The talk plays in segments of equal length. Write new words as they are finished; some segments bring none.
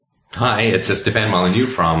Hi, it's Stefan Molyneux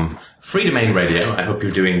from Free Domain Radio. I hope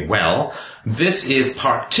you're doing well. This is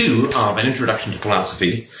part 2 of an introduction to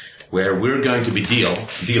philosophy, where we're going to be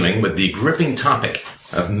dealing with the gripping topic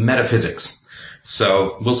of metaphysics.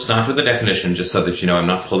 So we'll start with the definition, just so that you know I'm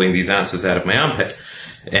not pulling these answers out of my armpit.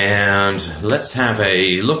 And let's have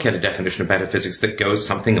a look at a definition of metaphysics that goes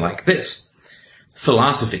something like this.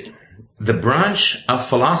 Philosophy, the branch of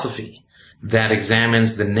philosophy that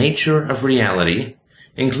examines the nature of reality,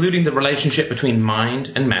 including the relationship between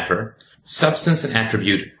mind and matter, substance and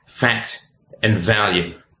attribute, fact and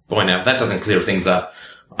value. Boy, now, if that doesn't clear things up,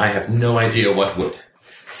 I have no idea what would.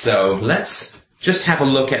 So let's just have a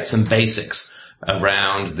look at some basics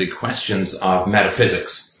around the questions of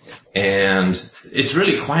metaphysics. And it's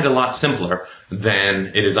really quite a lot simpler than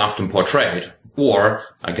it is often portrayed. Or,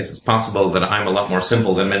 I guess it's possible that I'm a lot more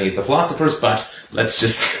simple than many of the philosophers, but let's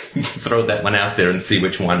just throw that one out there and see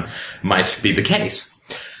which one might be the case.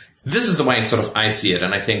 This is the way sort of I see it,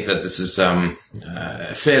 and I think that this is a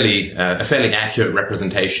fairly accurate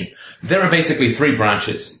representation. There are basically three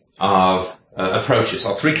branches of approaches,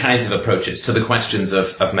 or three kinds of approaches to the questions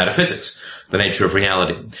of metaphysics, the nature of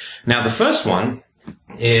reality. Now, the first one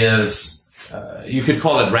is, you could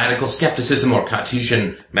call it radical skepticism or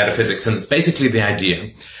Cartesian metaphysics, and it's basically the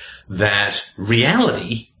idea that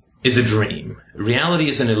reality is a dream. Reality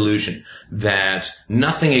is an illusion, that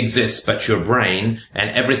nothing exists but your brain,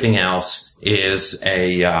 and everything else is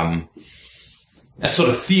a sort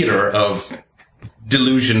of theater of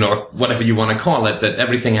delusion, or whatever you want to call it, that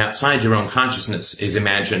everything outside your own consciousness is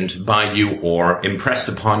imagined by you or impressed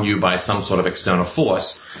upon you by some sort of external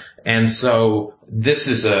force. And so this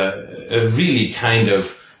is a really kind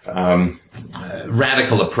of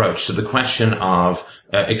radical approach to the question of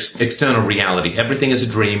external reality. Everything is a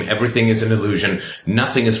dream, everything is an illusion,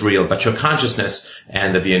 nothing is real but your consciousness,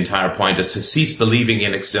 and that the entire point is to cease believing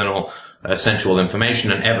in external sensual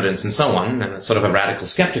information and evidence and so on, and that's sort of a radical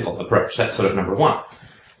skeptical approach. That's sort of number one.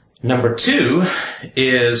 Number two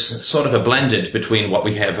is sort of a blended between what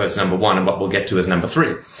we have as number one and what we'll get to as number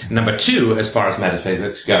three. Number two, as far as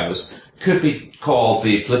metaphysics goes, could be called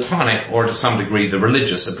the Platonic, or to some degree the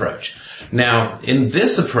religious approach. Now, in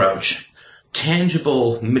this approach,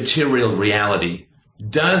 tangible material reality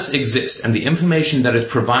does exist, and the information that is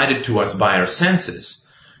provided to us by our senses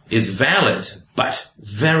is valid, but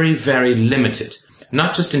very, very limited.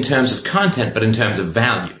 Not just in terms of content, but in terms of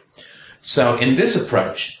value. So in this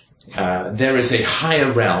approach, there is a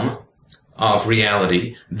higher realm of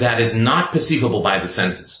reality that is not perceivable by the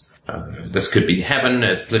senses. This could be heaven,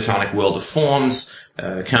 it's Platonic world of forms.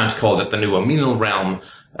 Kant called it the noumenal realm.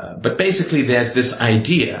 But basically there's this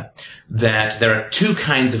idea that there are two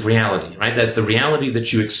kinds of reality, right? There's the reality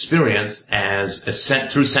that you experience as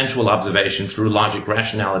through sensual observation, through logic,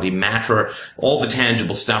 rationality, matter, all the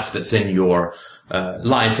tangible stuff that's in your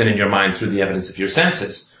life and in your mind through the evidence of your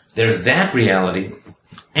senses. There's that reality.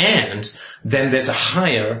 And then there's a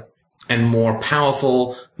higher and more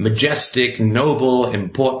powerful, majestic, noble,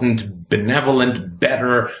 important, benevolent,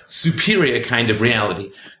 better, superior kind of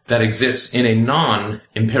reality that exists in a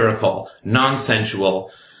non-empirical,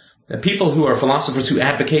 non-sensual. People who are philosophers who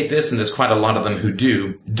advocate this, and there's quite a lot of them who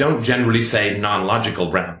do, don't generally say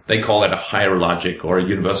non-logical realm. They call it a higher logic, or a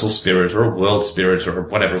universal spirit, or a world spirit, or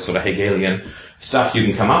whatever sort of Hegelian stuff you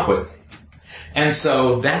can come up with. And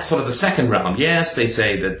so that's sort of the second realm. Yes, they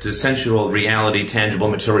say that sensual reality, tangible,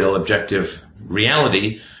 material, objective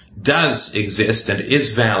reality does exist and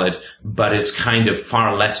is valid, but is kind of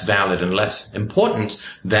far less valid and less important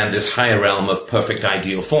than this higher realm of perfect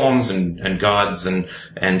ideal forms and gods,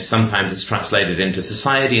 and sometimes it's translated into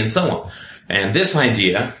society and so on. And this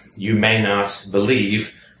idea, you may not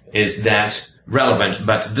believe, is that relevant,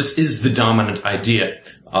 but this is the dominant idea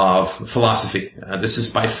of philosophy. This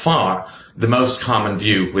is by far the most common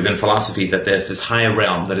view within philosophy, that there's this higher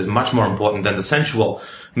realm that is much more important than the sensual,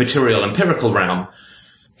 material, empirical realm.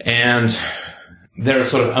 And there are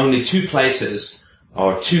sort of only two places,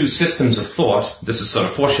 or two systems of thought. This is sort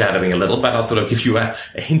of foreshadowing a little, but I'll sort of give you a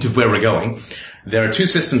hint of where we're going. There are two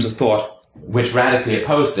systems of thought which radically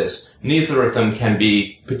oppose this. Neither of them can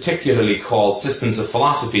be particularly called systems of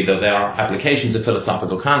philosophy, though they are applications of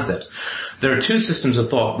philosophical concepts. There are two systems of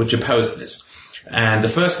thought which oppose this. And the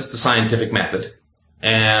first is the scientific method,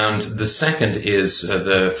 and the second is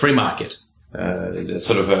the free market,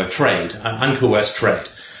 sort of a trade, an uncoerced trade.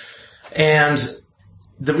 And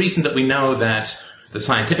the reason that we know that the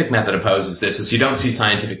scientific method opposes this is you don't see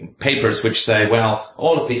scientific papers which say, well,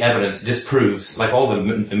 all of the evidence disproves, like all the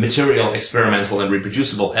material, experimental, and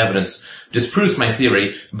reproducible evidence disproves my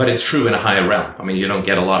theory, but it's true in a higher realm. I mean, you don't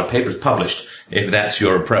get a lot of papers published if that's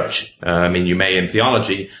your approach. I mean, you may in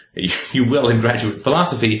theology, you will in graduate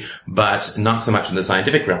philosophy, but not so much in the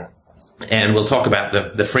scientific realm. And we'll talk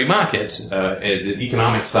about the free market, the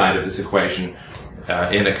economic side of this equation,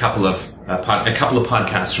 in a couple of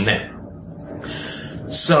podcasts from now.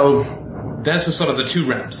 So there's the sort of the two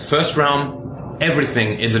realms. The first realm,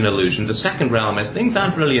 everything is an illusion. The second realm is things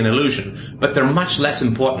aren't really an illusion, but they're much less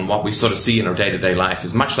important. What we sort of see in our day-to-day life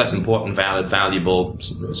is much less important, valid, valuable.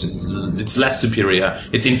 It's less superior.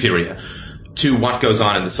 It's inferior to what goes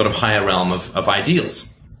on in the sort of higher realm of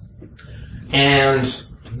ideals. And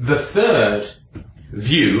the third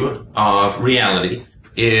view of reality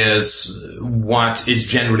is what is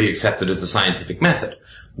generally accepted as the scientific method,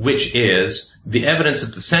 which is the evidence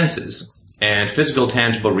of the senses and physical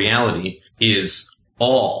tangible reality is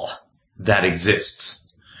all that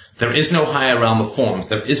exists. There is no higher realm of forms.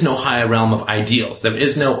 There is no higher realm of ideals. There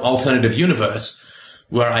is no alternative universe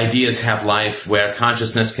where ideas have life, where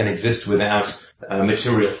consciousness can exist without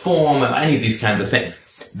material form, any of these kinds of things.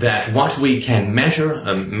 That what we can measure,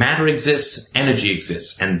 matter exists, energy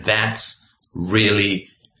exists, and that's really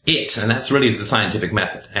it. And that's really the scientific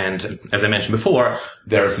method. And as I mentioned before,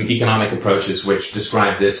 there are some economic approaches which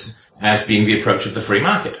describe this as being the approach of the free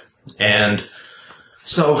market. And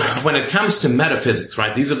so when it comes to metaphysics,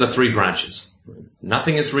 right, these are the three branches.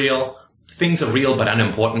 Nothing is real. Things are real but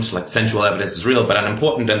unimportant, like sensual evidence is real but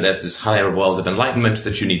unimportant, and there's this higher world of enlightenment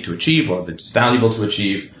that you need to achieve or that's valuable to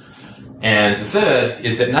achieve. And the third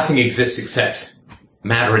is that nothing exists except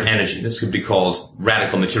matter and energy. This could be called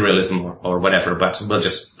radical materialism or whatever, but we'll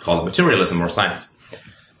just call it materialism or science.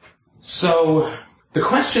 So the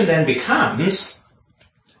question then becomes,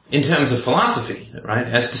 in terms of philosophy, right,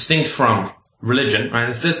 as distinct from religion,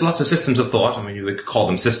 right, there's lots of systems of thought. I mean, you could call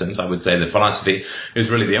them systems. I would say that philosophy is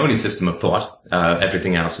really the only system of thought.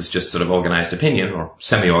 Everything else is just sort of organized opinion or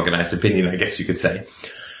semi-organized opinion, I guess you could say.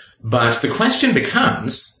 But the question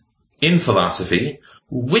becomes, in philosophy,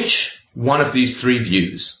 which one of these three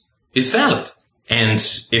views is valid? And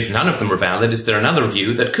if none of them are valid, is there another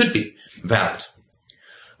view that could be valid?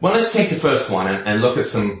 Well, let's take the first one and look at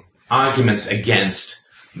some arguments against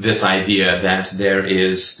this idea that there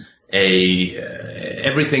is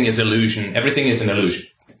everything is illusion, everything is an illusion.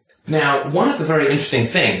 Now, one of the very interesting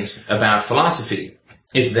things about philosophy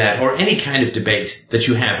is that, or any kind of debate that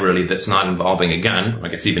you have really that's not involving a gun, I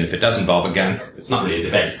guess even if it does involve a gun, it's not really a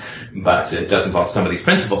debate, but it does involve some of these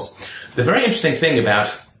principles. The very interesting thing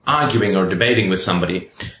about arguing or debating with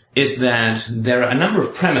somebody is that there are a number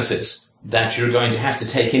of premises that you're going to have to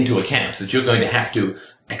take into account, that you're going to have to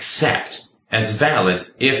accept as valid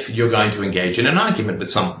if you're going to engage in an argument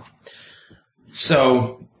with someone.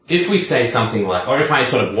 So, if we say something like, or if I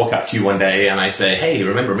sort of walk up to you one day and I say, hey,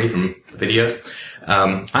 remember me from the videos?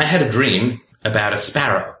 I had a dream about a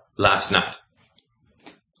sparrow last night.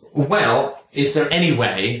 Well, is there any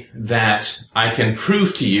way that I can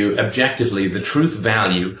prove to you objectively the truth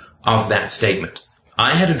value of that statement?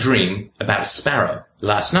 I had a dream about a sparrow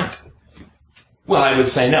last night. Well, I would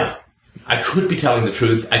say no. I could be telling the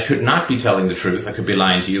truth. I could not be telling the truth. I could be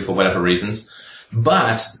lying to you for whatever reasons.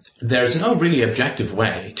 But there's no really objective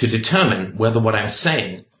way to determine whether what I'm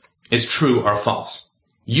saying is true or false.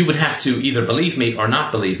 You would have to either believe me or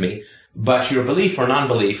not believe me, but your belief or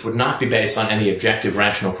non-belief would not be based on any objective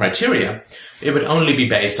rational criteria. It would only be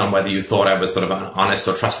based on whether you thought I was sort of an honest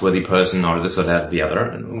or trustworthy person or this or that or the other,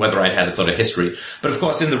 and whether I'd had a sort of history. But of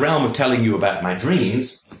course, in the realm of telling you about my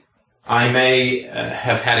dreams, I may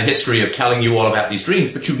have had a history of telling you all about these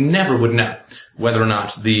dreams, but you never would know whether or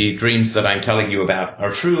not the dreams that I'm telling you about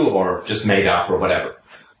are true or just made up or whatever.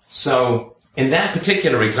 So, in that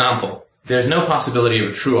particular example, there's no possibility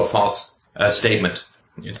of a true or false statement.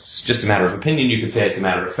 It's just a matter of opinion. You could say it's a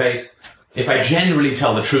matter of faith. If I generally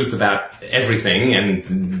tell the truth about everything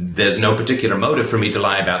and there's no particular motive for me to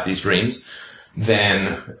lie about these dreams,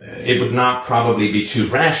 then it would not probably be too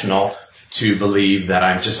rational to believe that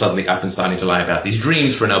I'm just suddenly up and starting to lie about these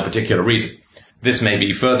dreams for no particular reason. This may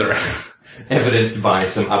be further evidenced by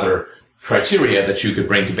some other criteria that you could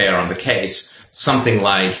bring to bear on the case. Something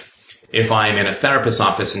like, if I'm in a therapist's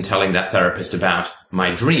office and telling that therapist about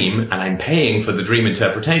my dream and I'm paying for the dream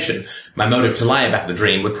interpretation, my motive to lie about the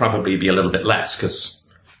dream would probably be a little bit less because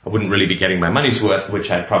I wouldn't really be getting my money's worth,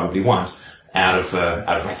 which I'd probably want out of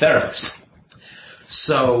my therapist.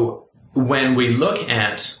 So when we look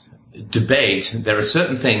at debate, there are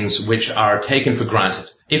certain things which are taken for granted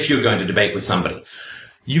if you're going to debate with somebody.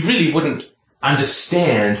 You really wouldn't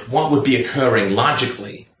understand what would be occurring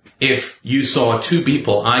logically if you saw two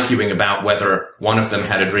people arguing about whether one of them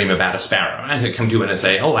had a dream about a sparrow. And I come to you and I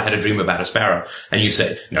say, oh, I had a dream about a sparrow. And you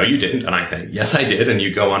say, no, you didn't. And I say, yes, I did. And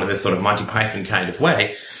you go on in this sort of Monty Python kind of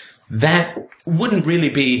way. That wouldn't really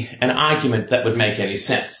be an argument that would make any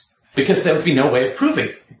sense, because there would be no way of proving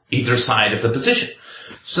either side of the position.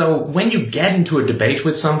 So when you get into a debate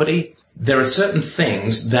with somebody, there are certain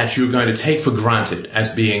things that you're going to take for granted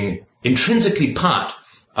as being intrinsically part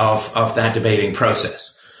of that debating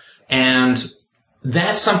process. And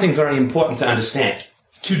that's something very important to understand.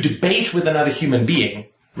 To debate with another human being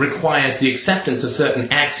requires the acceptance of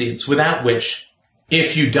certain axioms, without which,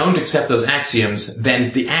 if you don't accept those axioms,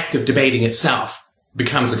 then the act of debating itself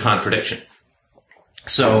becomes a contradiction.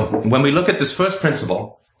 So when we look at this first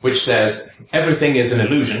principle, which says everything is an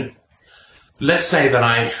illusion, let's say that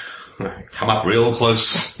I come up real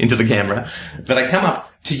close into the camera, that I come up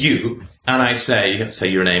to you and I say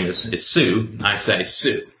your name is Sue. I say,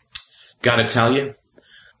 Sue, gotta tell you,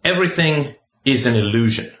 everything is an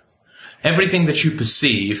illusion. Everything that you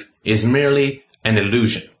perceive is merely an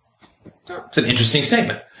illusion. It's an interesting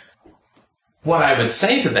statement. What I would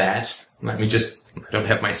say to that, I don't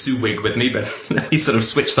have my Sue wig with me, but let me sort of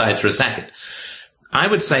switch sides for a second. I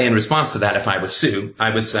would say in response to that, if I was Sue,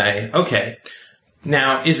 I would say, okay,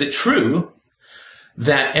 now is it true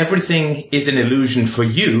that everything is an illusion for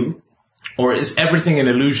you, or is everything an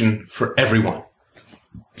illusion for everyone?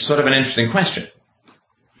 Sort of an interesting question.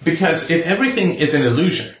 Because if everything is an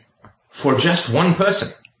illusion for just one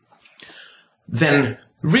person, then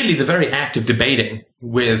really the very act of debating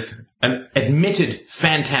with an admitted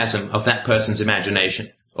phantasm of that person's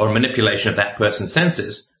imagination or manipulation of that person's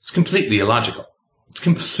senses is completely illogical. It's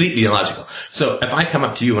completely illogical. So if I come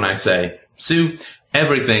up to you and I say, Sue,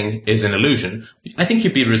 everything is an illusion, I think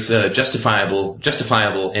you'd be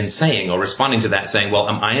justifiable in saying or responding to that saying, well,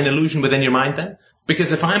 am I an illusion within your mind then?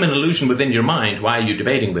 Because if I'm an illusion within your mind, why are you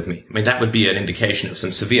debating with me? I mean, that would be an indication of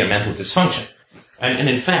some severe mental dysfunction. And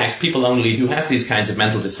in fact, people only who have these kinds of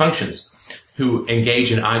mental dysfunctions, who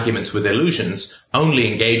engage in arguments with illusions, only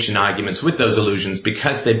engage in arguments with those illusions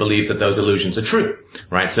because they believe that those illusions are true,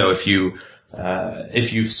 right? So if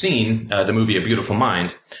you've seen the movie A Beautiful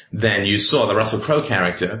Mind, then you saw the Russell Crowe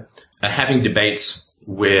character having debates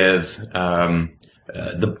with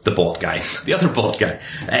the bald guy, the other bald guy,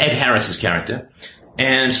 Ed Harris's character.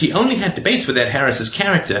 And he only had debates with Ed Harris's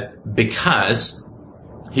character because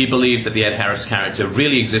he believed that the Ed Harris character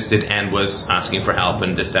really existed and was asking for help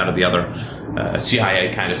and this, that, or the other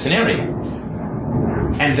CIA kind of scenario.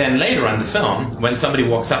 And then later on in the film, when somebody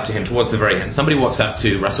walks up to him towards the very end, somebody walks up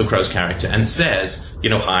to Russell Crowe's character and says,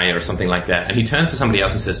 hi, or something like that. And he turns to somebody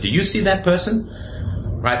else and says, do you see that person?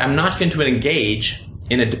 Right? I'm not going to engage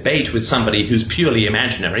in a debate with somebody who's purely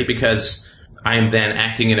imaginary because I'm then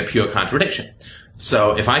acting in a pure contradiction.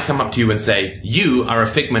 So if I come up to you and say, you are a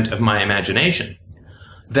figment of my imagination,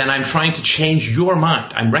 then I'm trying to change your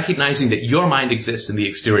mind. I'm recognizing that your mind exists in the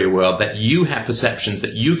exterior world, that you have perceptions,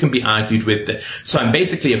 that you can be argued with. So I'm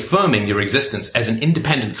basically affirming your existence as an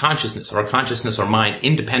independent consciousness, or a consciousness or mind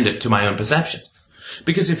independent to my own perceptions.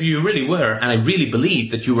 Because if you really were, and I really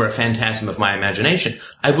believed that you were a phantasm of my imagination,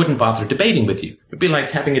 I wouldn't bother debating with you. It'd be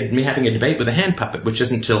like me having a debate with a hand puppet, which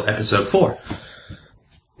isn't till episode 4.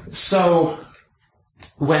 So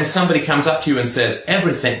when somebody comes up to you and says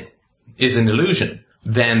everything is an illusion,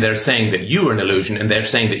 then they're saying that you are an illusion and they're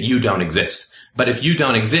saying that you don't exist. But if you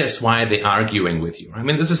don't exist, why are they arguing with you? I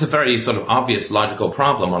mean, this is a very sort of obvious logical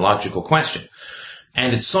problem or logical question.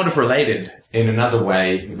 And it's sort of related in another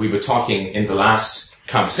way. We were talking in the last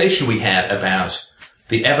conversation we had about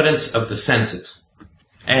the evidence of the senses.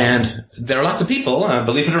 And there are lots of people,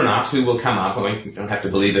 believe it or not, who will come up. I mean, you don't have to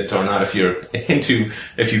believe it or not if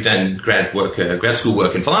you've done grad school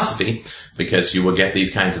work in philosophy, because you will get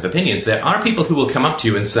these kinds of opinions. There are people who will come up to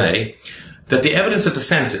you and say that the evidence of the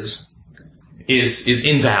senses is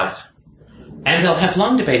invalid. And they'll have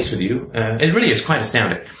long debates with you. It really is quite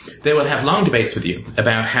astounding. They will have long debates with you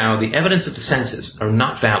about how the evidence of the senses are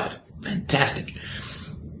not valid. Fantastic.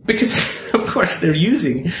 Because, of course, they're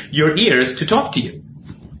using your ears to talk to you.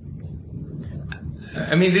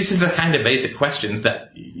 I mean, these are the kind of basic questions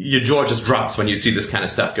that your jaw just drops when you see this kind of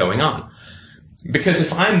stuff going on. Because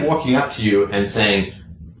if I'm walking up to you and saying,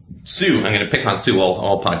 Sue, I'm going to pick on Sue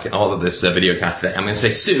all of this video cast today. I'm going to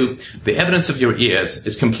say, Sue, the evidence of your ears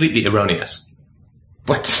is completely erroneous.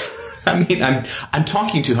 But, I mean, I'm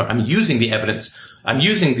talking to her. I'm using the evidence. I'm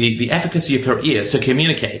using the efficacy of her ears to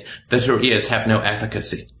communicate that her ears have no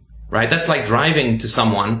efficacy. Right? That's like driving to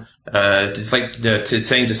someone, it's like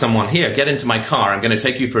saying to someone, here, get into my car. I'm going to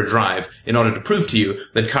take you for a drive in order to prove to you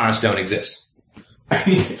that cars don't exist. I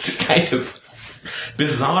mean, it's a kind of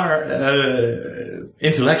bizarre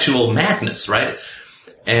intellectual madness, right?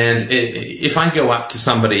 And if I go up to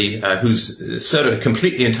somebody who's sort of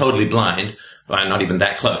completely and totally blind, well, I'm not even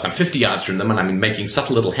that close. I'm 50 yards from them, and I'm making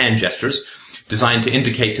subtle little hand gestures designed to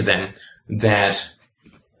indicate to them that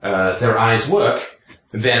their eyes work,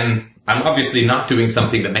 then I'm obviously not doing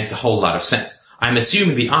something that makes a whole lot of sense. I'm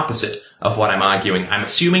assuming the opposite of what I'm arguing. I'm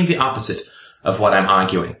assuming the opposite of what I'm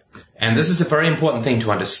arguing. And this is a very important thing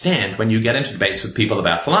to understand when you get into debates with people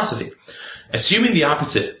about philosophy. Assuming the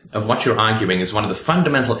opposite of what you're arguing is one of the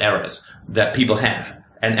fundamental errors that people have.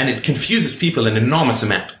 And it confuses people an enormous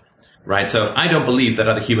amount. Right? So if I don't believe that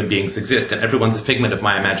other human beings exist and everyone's a figment of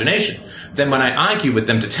my imagination, then when I argue with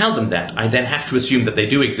them to tell them that, I then have to assume that they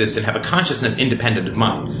do exist and have a consciousness independent of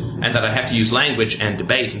mine, and that I have to use language and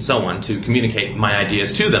debate and so on to communicate my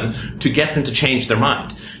ideas to them to get them to change their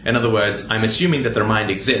mind. In other words, I'm assuming that their mind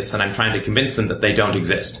exists and I'm trying to convince them that they don't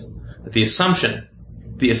exist. That the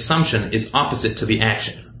assumption is opposite to the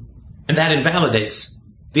action. And that invalidates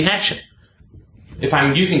the action. If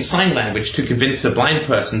I'm using sign language to convince a blind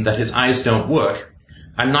person that his eyes don't work,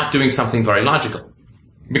 I'm not doing something very logical.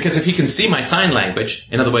 Because if he can see my sign language,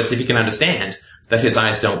 in other words, if he can understand that his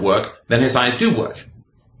eyes don't work, then his eyes do work.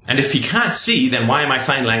 And if he can't see, then why am I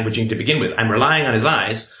sign languaging to begin with? I'm relying on his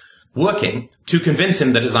eyes working to convince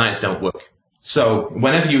him that his eyes don't work. So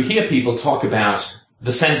whenever you hear people talk about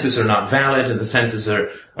the senses are not valid and the senses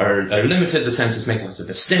are limited, the senses make lots of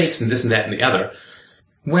mistakes and this and that and the other,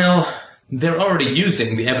 well, they're already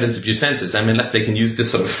using the evidence of your senses. I mean, unless they can use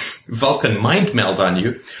this sort of Vulcan mind meld on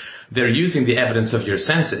you, they're using the evidence of your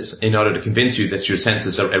senses in order to convince you that your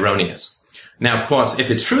senses are erroneous. Now, of course, if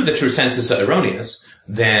it's true that your senses are erroneous,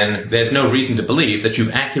 then there's no reason to believe that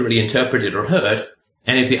you've accurately interpreted or heard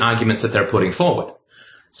any of the arguments that they're putting forward.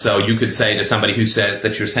 So you could say to somebody who says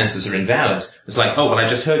that your senses are invalid, it's like, oh, well, I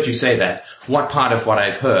just heard you say that. What part of what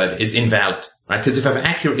I've heard is invalid? Right? Because if I've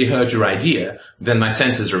accurately heard your idea, then my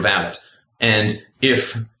senses are valid. And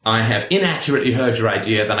if I have inaccurately heard your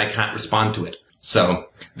idea, then I can't respond to it. So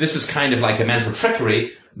this is kind of like a mental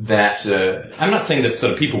trickery that I'm not saying that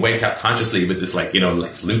sort of people wake up consciously with this, like,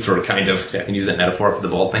 Lex Luthor kind of, I can use that metaphor for the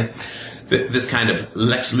ball thing, this kind of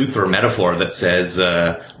Lex Luthor metaphor that says,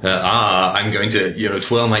 I'm going to,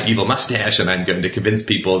 twirl my evil mustache and I'm going to convince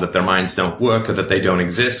people that their minds don't work or that they don't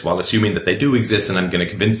exist while assuming that they do exist, and I'm going to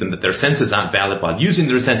convince them that their senses aren't valid while using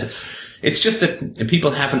their senses. It's just that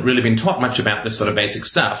people haven't really been taught much about this sort of basic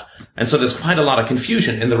stuff. And so there's quite a lot of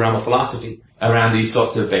confusion in the realm of philosophy around these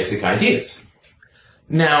sorts of basic ideas.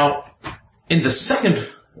 Now, in the second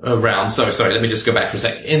realm, sorry, let me just go back for a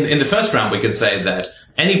second. In the first realm, we could say that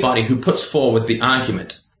anybody who puts forward the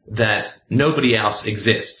argument that nobody else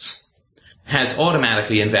exists has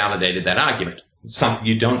automatically invalidated that argument. Something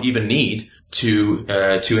you don't even need to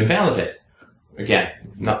invalidate. Again,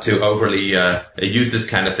 not to overly use this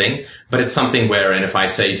kind of thing, but it's something wherein if I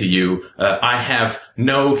say to you, I have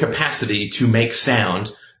no capacity to make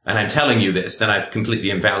sound, and I'm telling you this, then I've completely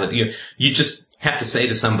invalidated. You just have to say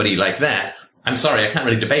to somebody like that, I'm sorry, I can't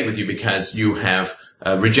really debate with you because you have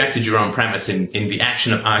rejected your own premise in the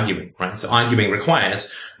action of arguing, right? So arguing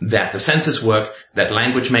requires that the senses work, that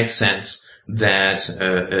language makes sense, that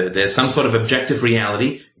there's some sort of objective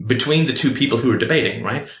reality between the two people who are debating,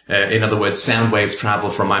 right? In other words, sound waves travel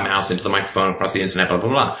from my mouse into the microphone across the internet, blah, blah,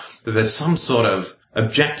 blah. There's some sort of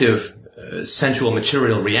objective sensual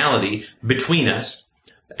material reality between us.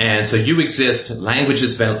 And so you exist, language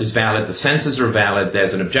is valid, the senses are valid,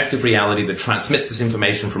 there's an objective reality that transmits this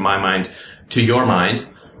information from my mind to your mind.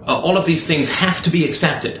 All of these things have to be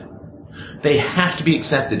accepted. They have to be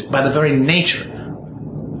accepted by the very nature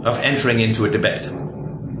of entering into a debate.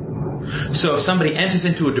 So if somebody enters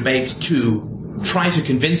into a debate to try to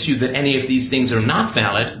convince you that any of these things are not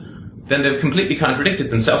valid, then they've completely contradicted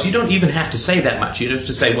themselves. You don't even have to say that much. You have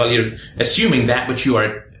to say, well, you're assuming that which you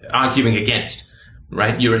are arguing against,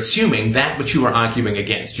 right? You're assuming that which you are arguing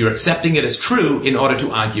against. You're accepting it as true in order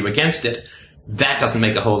to argue against it. That doesn't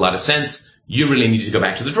make a whole lot of sense. You really need to go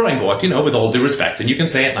back to the drawing board, with all due respect. And you can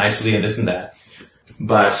say it nicely and this and that.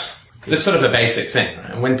 But it's sort of a basic thing.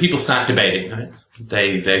 Right? When people start debating, right,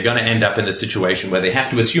 they're going to end up in a situation where they have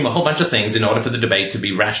to assume a whole bunch of things in order for the debate to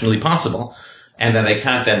be rationally possible, and then they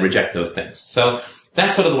can't then reject those things. So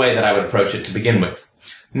that's sort of the way that I would approach it to begin with.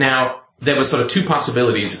 Now, there were sort of two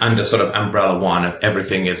possibilities under sort of umbrella one of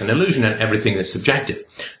everything is an illusion and everything is subjective.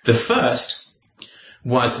 The first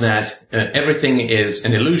was that everything is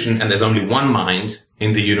an illusion and there's only one mind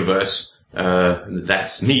in the universe.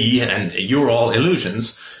 That's me, and you're all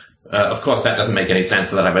illusions. Of course, that doesn't make any sense,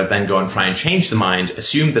 so that I would then go and try and change the mind,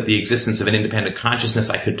 assume that the existence of an independent consciousness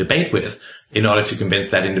I could debate with in order to convince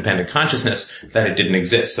that independent consciousness that it didn't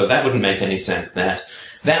exist. So that wouldn't make any sense. That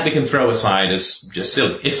we can throw aside as just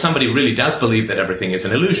silly. If somebody really does believe that everything is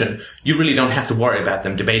an illusion, you really don't have to worry about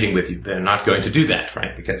them debating with you. They're not going to do that,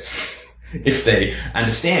 right? Because if they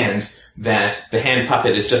understand that the hand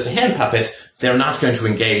puppet is just a hand puppet, they're not going to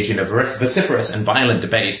engage in a vociferous and violent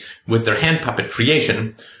debate with their hand puppet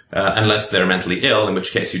creation, unless they're mentally ill, in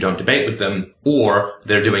which case you don't debate with them, or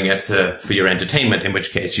they're doing it for your entertainment, in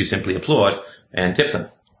which case you simply applaud and tip them.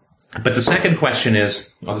 But the second question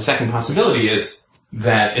is, or the second possibility is,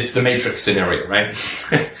 that it's the Matrix scenario, right?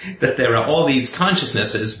 That there are all these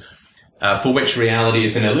consciousnesses for which reality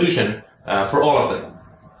is an illusion for all of them.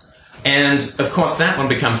 And, of course, that one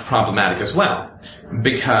becomes problematic as well,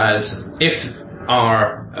 because if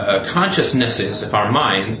our consciousnesses, if our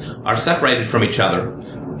minds are separated from each other,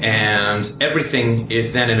 and everything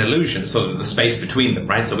is then an illusion, so that the space between them,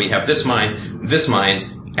 right? So we have this mind,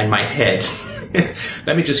 and my head.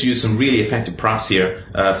 Let me just use some really effective props here.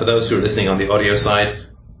 For those who are listening on the audio side,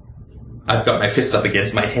 I've got my fist up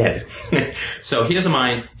against my head. So here's a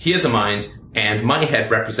mind, and my head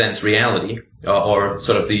represents reality, or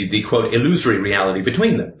sort of the quote, illusory reality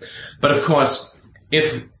between them. But of course,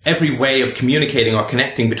 if every way of communicating or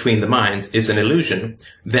connecting between the minds is an illusion,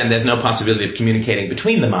 then there's no possibility of communicating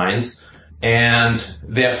between the minds, and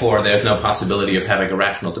therefore there's no possibility of having a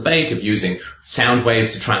rational debate, of using sound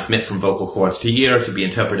waves to transmit from vocal cords to ear, to be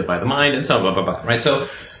interpreted by the mind, and so on, blah, blah, blah, right? So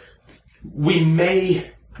we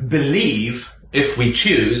may believe, if we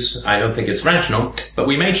choose, I don't think it's rational, but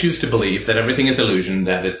we may choose to believe that everything is illusion,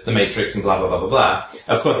 that it's the Matrix and blah, blah, blah, blah, blah.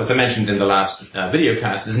 Of course, as I mentioned in the last video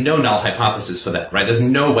cast, there's no null hypothesis for that, right? There's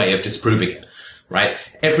no way of disproving it, right?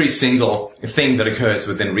 Every single thing that occurs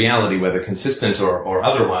within reality, whether consistent or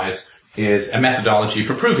otherwise, is a methodology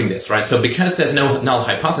for proving this, right? So because there's no null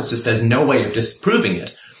hypothesis, there's no way of disproving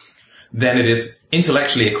it, then it is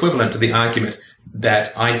intellectually equivalent to the argument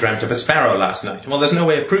that I dreamt of a sparrow last night. Well, there's no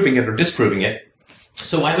way of proving it or disproving it,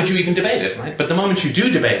 so why would you even debate it, right? But the moment you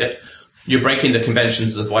do debate it, you're breaking the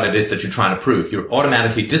conventions of what it is that you're trying to prove. You're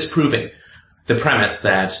automatically disproving the premise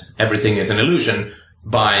that everything is an illusion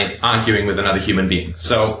by arguing with another human being.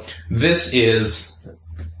 So this is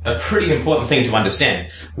a pretty important thing to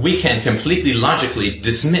understand. We can completely logically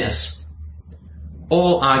dismiss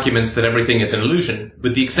all arguments that everything is an illusion,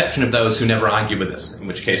 with the exception of those who never argue with us, in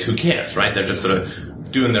which case, who cares, right? They're just sort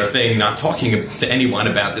of doing their thing, not talking to anyone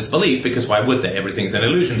about this belief, because why would they? Everything's an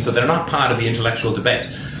illusion, so they're not part of the intellectual debate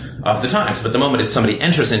of the times. But the moment somebody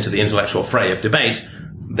enters into the intellectual fray of debate,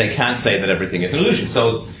 they can't say that everything is an illusion.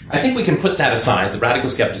 So I think we can put that aside, the radical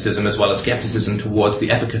skepticism as well as skepticism towards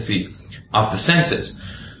the efficacy of the senses.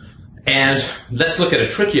 And let's look at a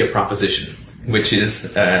trickier proposition, which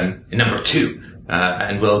is number 2.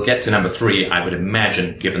 And we'll get to number 3, I would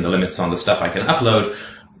imagine, given the limits on the stuff I can upload,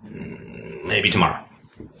 maybe tomorrow.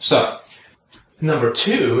 So, number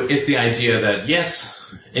 2 is the idea that, yes,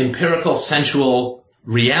 empirical sensual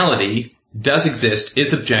reality does exist,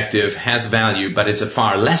 is objective, has value, but it's a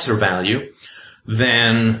far lesser value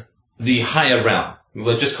than the higher realm.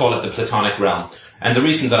 We'll just call it the Platonic realm. And the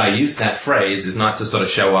reason that I use that phrase is not to sort of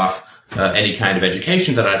show off any kind of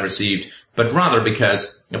education that I've received, but rather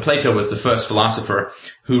because Plato was the first philosopher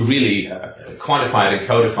who really quantified and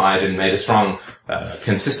codified and made a strong,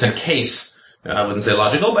 consistent case, I wouldn't say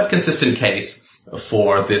logical, but consistent case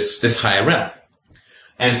for this higher realm.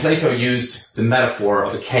 And Plato used the metaphor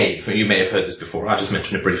of a cave, and you may have heard this before, I'll just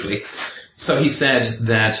mention it briefly. So he said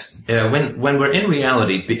that when we're in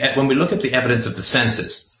reality, when we look at the evidence of the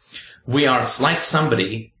senses, we are like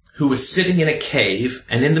somebody who is sitting in a cave,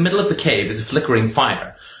 and in the middle of the cave is a flickering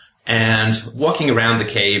fire. And walking around the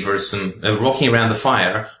cave or walking around the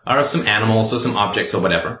fire are some animals or some objects or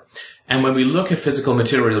whatever. And when we look at physical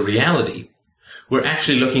material reality, we're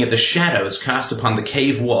actually looking at the shadows cast upon the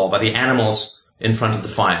cave wall by the animals in front of the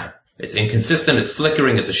fire. It's inconsistent, it's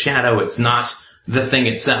flickering, it's a shadow, it's not the thing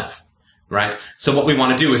itself, right? So what we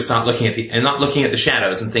want to do is start looking at not looking at the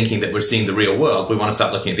shadows and thinking that we're seeing the real world. We want to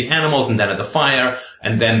start looking at the animals and then at the fire,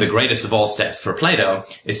 and then the greatest of all steps for Plato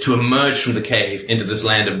is to emerge from the cave into this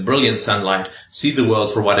land of brilliant sunlight, see the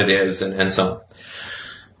world for what it is, and so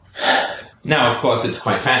on. Now, of course, it's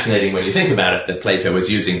quite fascinating when you think about it that Plato was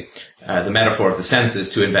using the metaphor of the senses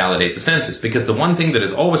to invalidate the senses, because the one thing that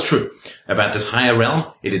is always true about this higher realm,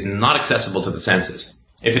 it is not accessible to the senses.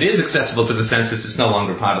 If it is accessible to the senses, it's no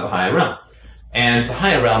longer part of the higher realm. And the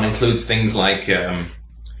higher realm includes things like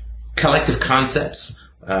collective concepts,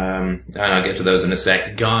 and I'll get to those in a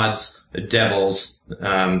sec, gods, devils,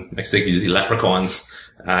 I think usually leprechauns,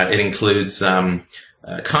 It includes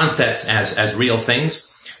concepts as real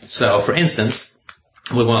things. So, for instance,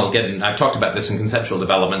 I've talked about this in conceptual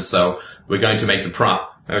development, so we're going to make the prop.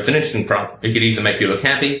 It's an interesting prop. It could either make you look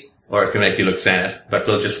happy or it can make you look sad, but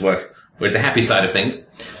we'll just work with the happy side of things.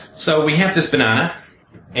 So we have this banana,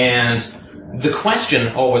 and the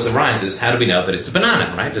question always arises, how do we know that it's a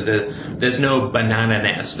banana, right? There's no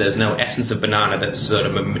banana-ness. There's no essence of banana that's sort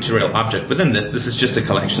of a material object within this. This is just a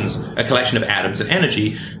collection of atoms and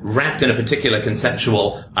energy wrapped in a particular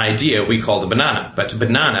conceptual idea we call the banana. But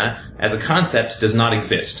banana, as a concept, does not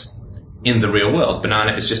exist in the real world.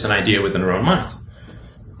 Banana is just an idea within our own minds.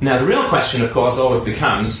 Now, the real question, of course, always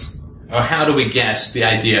becomes, how do we get the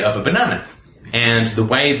idea of a banana? And the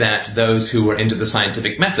way that those who are into the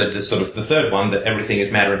scientific method is sort of the third one, that everything is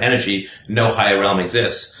matter and energy, no higher realm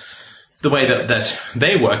exists. The way that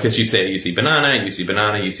they work is you see banana,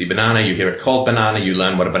 you hear it called banana, you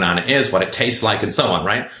learn what a banana is, what it tastes like, and so on,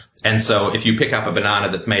 right? And so if you pick up a banana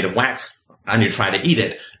that's made of wax and you try to eat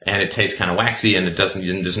it, and it tastes kind of waxy and it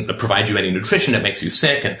doesn't provide you any nutrition, it makes you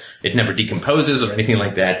sick, and it never decomposes or anything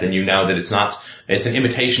like that, then you know that it's an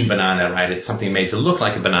imitation banana, right? It's something made to look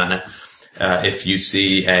like a banana. If you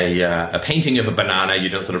see a painting of a banana, you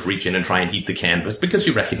don't sort of reach in and try and eat the canvas because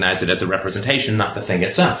you recognize it as a representation, not the thing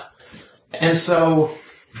itself. And so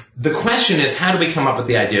the question is, how do we come up with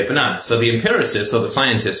the idea of banana? So the empiricists or the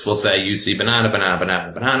scientists will say, you see banana,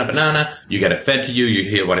 you get it fed to you, you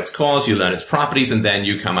hear what it's called, you learn its properties, and then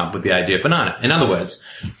you come up with the idea of banana. In other words,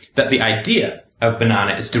 that the idea of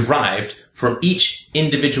banana is derived from each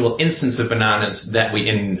individual instance of bananas that we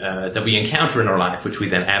encounter in our life, which we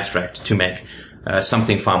then abstract to make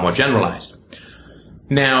something far more generalized.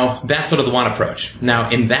 Now, that's sort of the one approach. Now,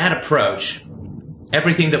 in that approach,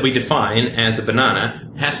 everything that we define as a banana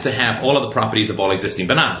has to have all of the properties of all existing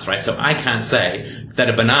bananas, right? So I can't say that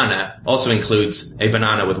a banana also includes a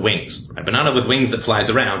banana with wings. A banana with wings that flies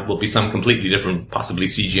around will be some completely different, possibly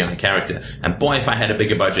CGI character. And boy, if I had a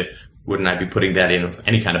bigger budget, wouldn't I be putting that in,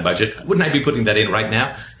 any kind of budget? Wouldn't I be putting that in right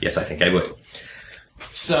now? Yes, I think I would.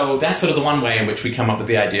 So that's sort of the one way in which we come up with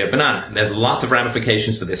the idea of banana. There's lots of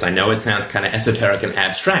ramifications for this. I know it sounds kind of esoteric and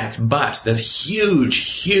abstract, but there's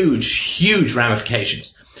huge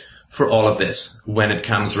ramifications for all of this when it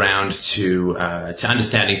comes round to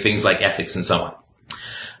understanding things like ethics and so on.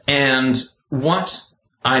 And what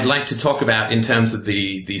I'd like to talk about in terms of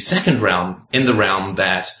the second realm, in the realm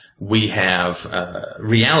that we have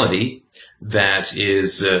reality that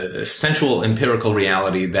is sensual empirical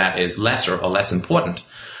reality that is lesser or less important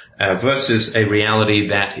versus a reality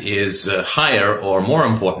that is higher or more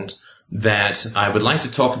important, that I would like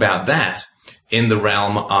to talk about that in the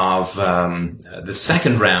realm of the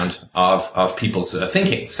second round of people's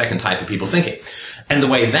thinking, second type of people's thinking. And the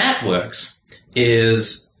way that works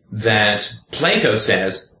is that Plato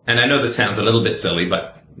says, and I know this sounds a little bit silly,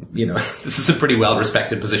 but you know, this is a pretty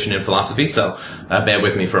well-respected position in philosophy, so bear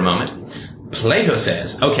with me for a moment. Plato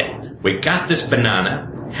says, okay, we got this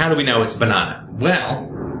banana. How do we know it's banana? Well,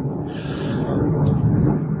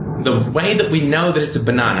 the way that we know that it's a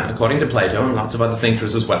banana, according to Plato and lots of other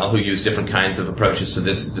thinkers as well who use different kinds of approaches to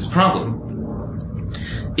this problem,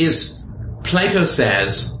 is Plato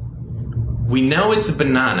says we know it's a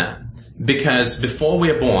banana because before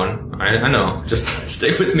we are born, I know, just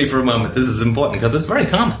stay with me for a moment, this is important because it's very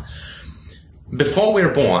common. Before we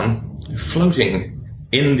are born, floating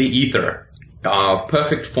in the ether of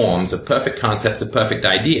perfect forms, of perfect concepts, of perfect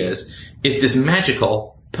ideas, is this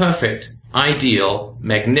magical, perfect, ideal,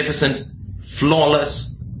 magnificent,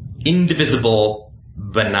 flawless, indivisible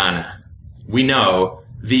banana. We know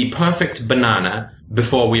the perfect banana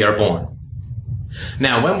before we are born.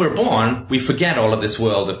 Now, when we're born, we forget all of this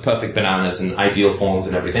world of perfect bananas and ideal forms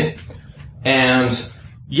and everything, and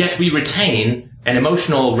yet we retain an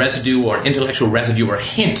emotional residue or intellectual residue or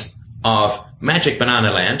hint of magic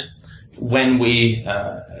banana land when we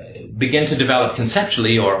begin to develop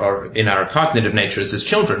conceptually or in our cognitive natures as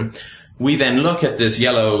children. We then look at this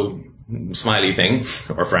yellow smiley thing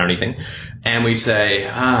or frowny thing, and we say,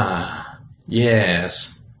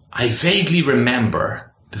 yes, I vaguely remember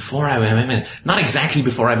not exactly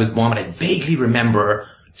before I was born, but I vaguely remember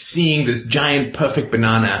seeing this giant perfect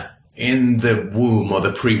banana in the womb or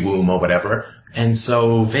the pre-womb or whatever. And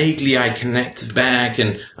so vaguely I connect back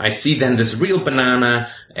and I see then this real banana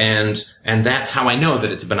and that's how I know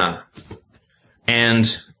that it's a banana.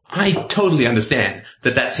 And I totally understand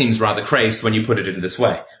that seems rather crazed when you put it in this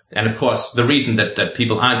way. And of course, the reason that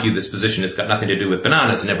people argue this position has got nothing to do with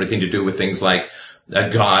bananas and everything to do with things like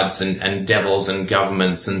gods and devils and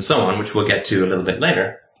governments and so on, which we'll get to a little bit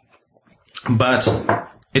later. But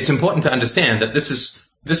it's important to understand that this is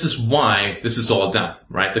this is why this is all done,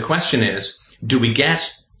 right? The question is, do we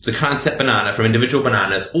get the concept banana from individual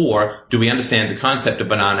bananas, or do we understand the concept of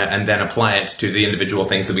banana and then apply it to the individual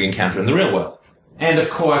things that we encounter in the real world? And of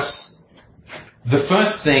course, the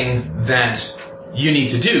first thing that you need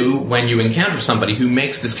to do when you encounter somebody who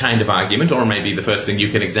makes this kind of argument, or maybe the first thing you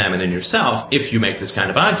can examine in yourself if you make this kind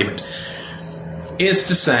of argument, is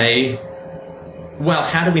to say, well,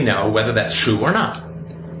 how do we know whether that's true or not?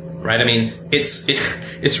 Right? I mean,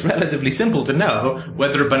 it's relatively simple to know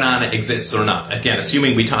whether a banana exists or not. Again,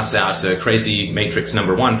 assuming we toss out a crazy Matrix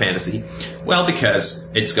number 1 fantasy. Well,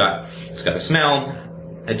 because it's got a smell,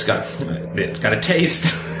 it's got a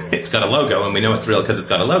taste, it's got a logo, and we know it's real because it's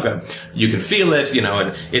got a logo. You can feel it,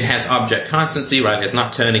 and it has object constancy, right? It's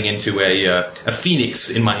not turning into a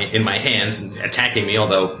phoenix in my hands and attacking me,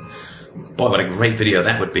 although, boy, what a great video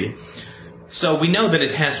that would be. So we know that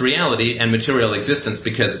it has reality and material existence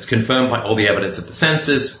because it's confirmed by all the evidence of the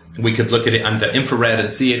senses. We could look at it under infrared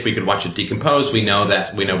and see it. We could watch it decompose. We know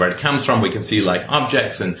where it comes from. We can see like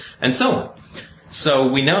objects and so on. So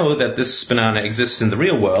we know that this banana exists in the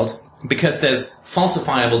real world because there's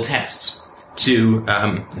falsifiable tests to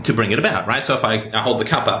bring it about, right? So if I hold the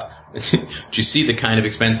cup up, do you see the kind of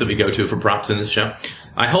expense that we go to for props in this show?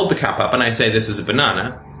 I hold the cup up and I say this is a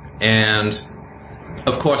banana, and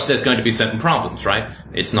of course, there's going to be certain problems, right?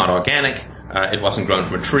 It's not organic. It wasn't grown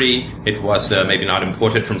from a tree. It was maybe not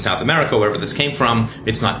imported from South America, wherever this came from.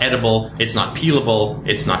 It's not edible. It's not peelable.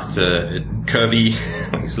 It's not curvy.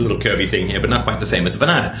 It's a little curvy thing here, but not quite the same as a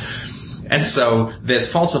banana. And so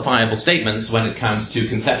there's falsifiable statements when it comes to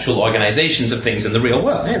conceptual organizations of things in the real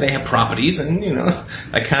world. Yeah, they have properties, and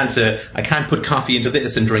I can't put coffee into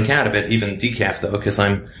this and drink out of it, even decaf though, because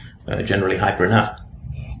I'm generally hyper enough.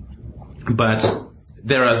 But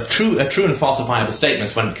there are true and falsifiable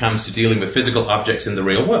statements when it comes to dealing with physical objects in the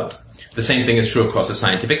real world. The same thing is true, of course, of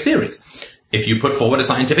scientific theories. If you put forward a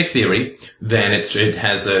scientific theory, then it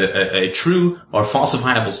has a true or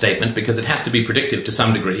falsifiable statement because it has to be predictive to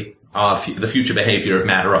some degree of the future behavior of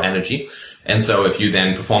matter or energy. And so if you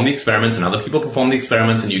then perform the experiments and other people perform the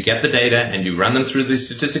experiments and you get the data and you run them through the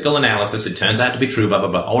statistical analysis, it turns out to be true, blah, blah,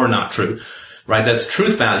 blah, or not true. Right, there's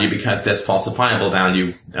truth value because there's falsifiable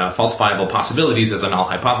value, falsifiable possibilities as a null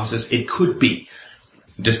hypothesis. It could be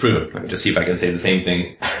disproven. Let me just see if I can say the same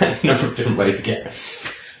thing a number of different ways again.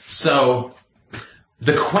 So,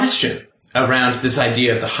 the question around this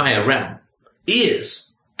idea of the higher realm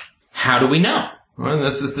is, how do we know? Well,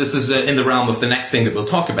 this is in the realm of the next thing that we'll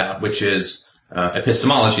talk about, which is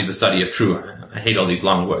epistemology, the study of truth. I hate all these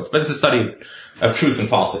long words, but it's a study of truth and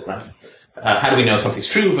falsehood, right? How do we know something's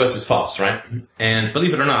true versus false, right? And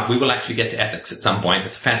believe it or not, we will actually get to ethics at some point.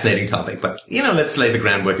 It's a fascinating topic, but, let's lay the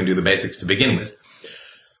groundwork and do the basics to begin with.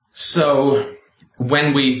 So,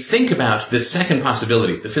 when we think about this second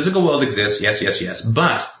possibility, the physical world exists, yes,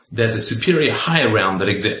 but there's a superior higher realm that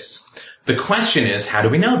exists. The question is, how do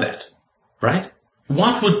we know that, right?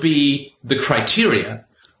 What would be the criteria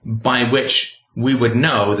by which we would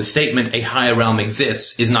know the statement a higher realm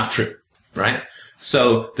exists is not true, right?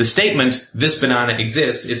 So the statement, this banana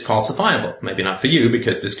exists, is falsifiable. Maybe not for you,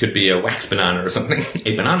 because this could be a wax banana or something.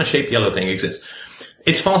 A banana-shaped yellow thing exists.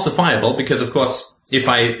 It's falsifiable because, of course, if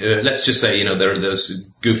let's just say, there are those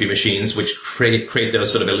goofy machines which create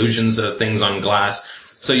those sort of illusions of things on glass.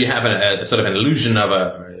 So you have a sort of an illusion of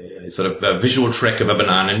a sort of a visual trick of a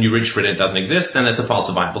banana, and you reach for it, it doesn't exist, then that's a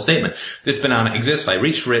falsifiable statement. This banana exists, I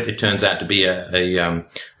reach for it, it turns out to be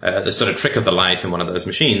the sort of trick of the light in one of those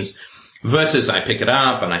machines. Versus I pick it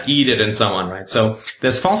up and I eat it and so on, right? So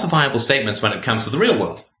there's falsifiable statements when it comes to the real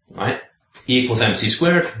world, right? E equals mc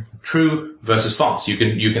squared, true versus false. You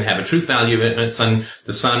can have a truth value. The sun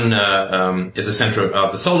is the center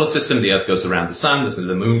of the solar system. The earth goes around the sun.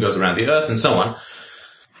 The moon goes around the earth and so on.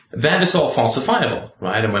 That is all falsifiable,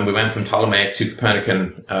 right? And when we went from Ptolemaic to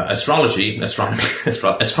Copernican astronomy,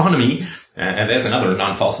 and there's another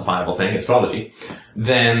non-falsifiable thing, astrology,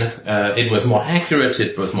 then it was more accurate,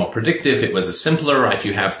 it was more predictive, it was simpler, right?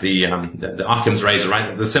 You have the Occam's razor,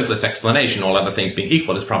 right? The simplest explanation, all other things being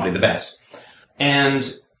equal, is probably the best. And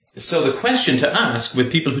so the question to ask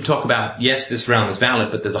with people who talk about, yes, this realm is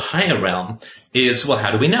valid, but there's a higher realm, is, well,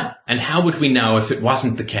 how do we know? And how would we know if it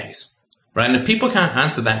wasn't the case? Right? And if people can't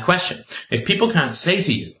answer that question, if people can't say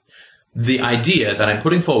to you, the idea that I'm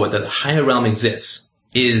putting forward that the higher realm exists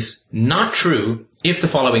is not true if the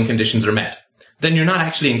following conditions are met, then you're not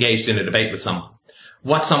actually engaged in a debate with someone.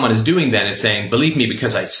 What someone is doing then is saying, believe me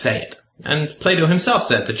because I say it. And Plato himself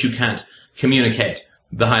said that you can't communicate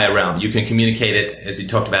the higher realm. You can communicate it, as he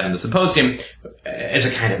talked about in the symposium, as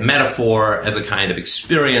a kind of metaphor, as a kind of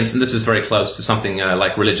experience, and this is very close to something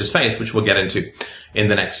like religious faith, which we'll get into in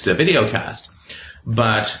the next video cast.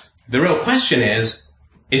 But the real question is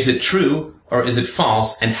it true or is it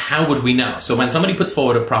false, and how would we know? So when somebody puts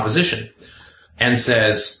forward a proposition and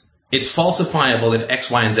says, it's falsifiable if X,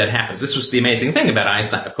 Y, and Z happens. This was the amazing thing about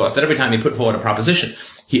Einstein, of course, that every time he put forward a proposition,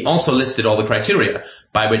 he also listed all the criteria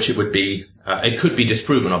by which it would be, it could be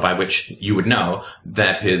disproven, or by which you would know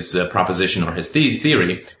that his proposition or his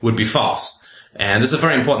theory would be false. And this is a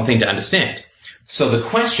very important thing to understand. So the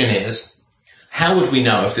question is, how would we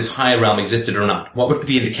know if this higher realm existed or not? What would be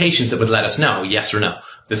the indications that would let us know, yes or no,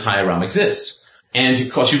 this higher realm exists? And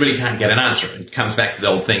of course, you really can't get an answer. It comes back to the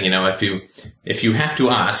old thing, if you have to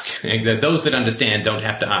ask, those that understand don't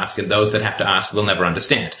have to ask, and those that have to ask will never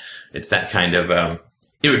understand. It's that kind of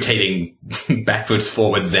irritating backwards,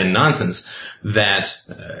 forwards Zen nonsense that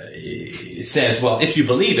says, well, if you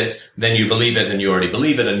believe it, then you believe it, and you already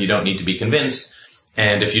believe it, and you don't need to be convinced.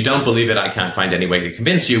 And if you don't believe it, I can't find any way to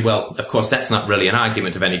convince you. Well, of course, that's not really an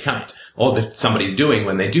argument of any kind. All that somebody's doing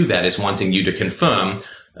when they do that is wanting you to confirm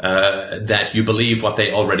that you believe what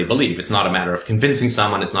they already believe. It's not a matter of convincing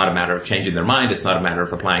someone. It's not a matter of changing their mind. It's not a matter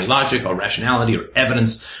of applying logic or rationality or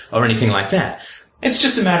evidence or anything like that. It's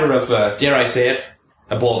just a matter of, dare I say it,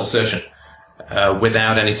 a bold assertion,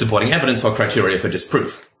 without any supporting evidence or criteria for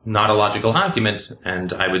disproof. Not a logical argument,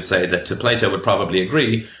 and I would say that Plato would probably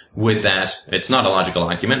agree with that. It's not a logical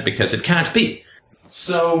argument because it can't be.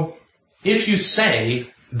 So, if you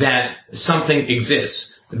say that something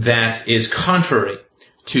exists that is contrary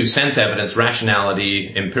to sense evidence,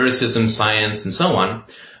 rationality, empiricism, science, and so on,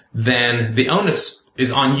 then the onus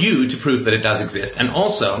is on you to prove that it does exist, and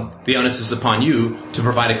also the onus is upon you to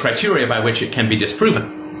provide a criteria by which it can be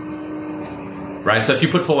disproven. Right? So if you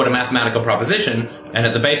put forward a mathematical proposition, and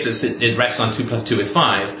at the basis it rests on 2 plus 2 is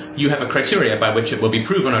 5, you have a criteria by which it will be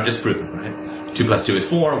proven or disproven, right? 2 plus 2 is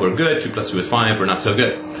 4, we're good. 2 plus 2 is 5, we're not so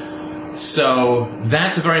good. So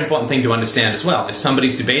that's a very important thing to understand as well. If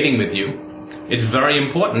somebody's debating with you, it's very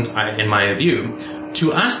important, in my view,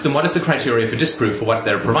 to ask them what is the criteria for disproof for what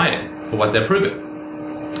they're providing, for what they're proving.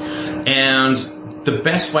 And the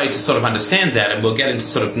best way to sort of understand that, and we'll get into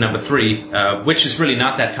sort of number 3, which is really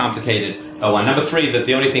not that complicated. Number 3, that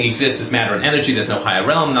the only thing exists is matter and energy. There's no higher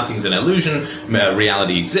realm. Nothing's an illusion.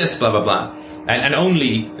 Reality exists, blah, blah, blah. And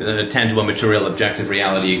only tangible, material, objective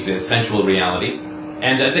reality exists, sensual reality.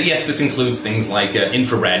 And yes, this includes things like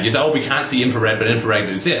infrared. You say, we can't see infrared, but infrared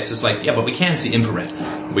exists. It's like, yeah, but we can see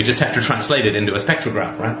infrared. We just have to translate it into a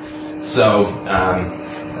spectrograph, right? So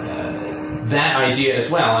that idea as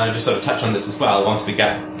well, and I'll just sort of touch on this as well once we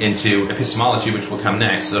get into epistemology, which will come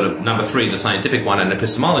next, sort of number 3, the scientific one, and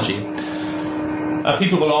epistemology.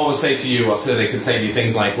 People will always say to you, or so they could say to you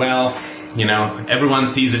things like, well, everyone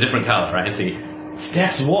sees a different color, right? See,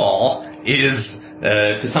 Steph's wall is...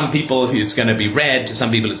 to some people, it's going to be red. To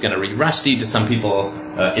some people, it's going to be rusty. To some people,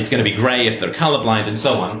 it's going to be gray if they're colorblind, and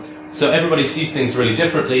so on. So everybody sees things really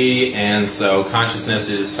differently, and so consciousness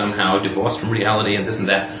is somehow divorced from reality and this and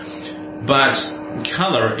that. But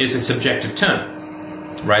color is a subjective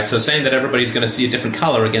term, right? So saying that everybody's going to see a different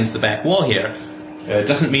color against the back wall here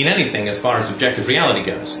doesn't mean anything as far as objective reality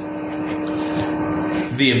goes.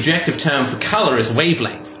 The objective term for color is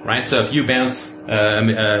wavelength, right? So if you bounce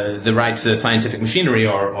the right scientific machinery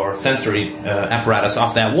or sensory apparatus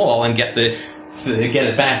off that wall and get it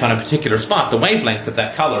back on a particular spot, the wavelength of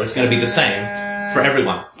that color is going to be the same for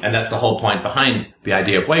everyone. And that's the whole point behind the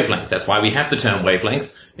idea of wavelength. That's why we have the term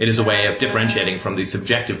wavelength. It is a way of differentiating from the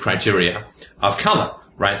subjective criteria of color,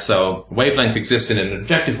 right? So wavelength exists in an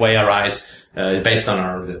objective way. Our eyes, based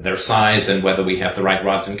on their size and whether we have the right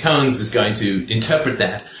rods and cones, is going to interpret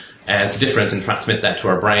that as different and transmit that to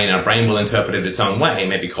our brain. Our brain will interpret it its own way,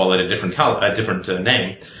 maybe call it a different color, a different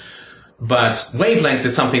name. But wavelength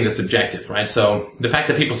is something that's subjective, right? So the fact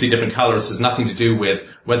that people see different colors has nothing to do with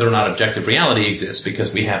whether or not objective reality exists,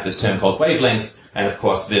 because we have this term called wavelength, and of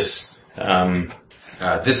course this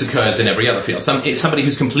occurs in every other field. Somebody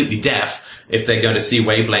who's completely deaf, if they're going to see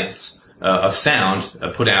wavelengths of sound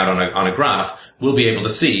put out on a graph, will be able to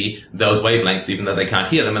see those wavelengths even though they can't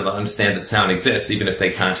hear them, and they'll understand that sound exists even if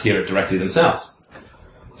they can't hear it directly themselves.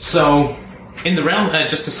 So, in the realm,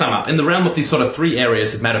 just to sum up, in the realm of these sort of 3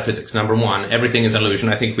 areas of metaphysics, number 1, everything is an illusion.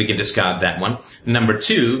 I think we can discard that one. Number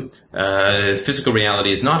 2, physical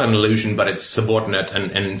reality is not an illusion, but it's subordinate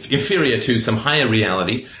and inferior to some higher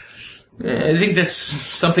reality. I think that's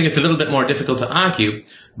something that's a little bit more difficult to argue,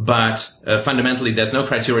 but fundamentally there's no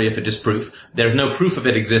criteria for disproof. There's no proof of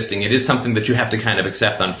it existing. It is something that you have to kind of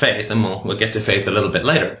accept on faith, and we'll get to faith a little bit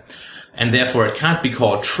later. and therefore it can't be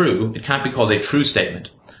called true. It can't be called a true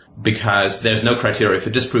statement because there's no criteria for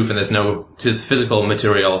disproof and there's no physical,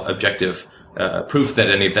 material, objective proof that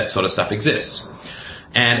any of that sort of stuff exists.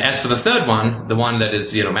 And as for the third one, the one that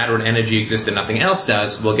is, matter and energy exist and nothing else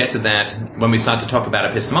does, we'll get to that when we start to talk about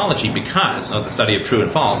epistemology because of the study of true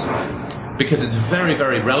and false, because it's very,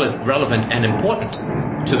 very relevant and important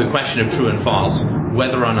to the question of true and false,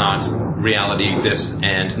 whether or not reality exists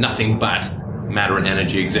and nothing but matter and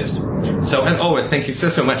energy exist. So as always, thank you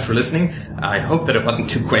so much for listening. I hope that it wasn't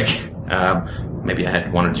too quick. Maybe I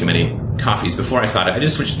had one or too many coffees before I started. I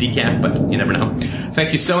just switched to decaf, but you never know.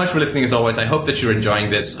 Thank you so much for listening as always. I hope that you're enjoying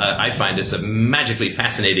this. I find this a magically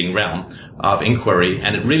fascinating realm of inquiry,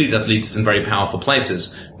 and it really does lead to some very powerful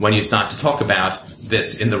places when you start to talk about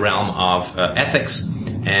this in the realm of ethics,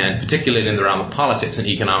 and particularly in the realm of politics and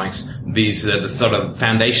economics. These the sort of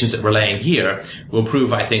foundations that we're laying here will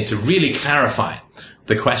prove, I think, to really clarify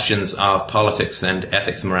the questions of politics and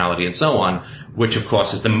ethics and morality and so on, which of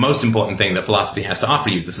course is the most important thing that philosophy has to offer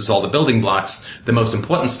you. This is all the building blocks. The most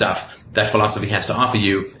important stuff that philosophy has to offer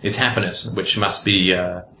you is happiness, which must be,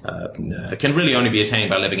 can really only be attained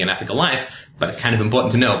by living an ethical life, but it's kind of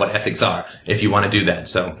important to know what ethics are if you want to do that.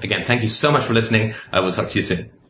 So again, thank you so much for listening. I will talk to you soon.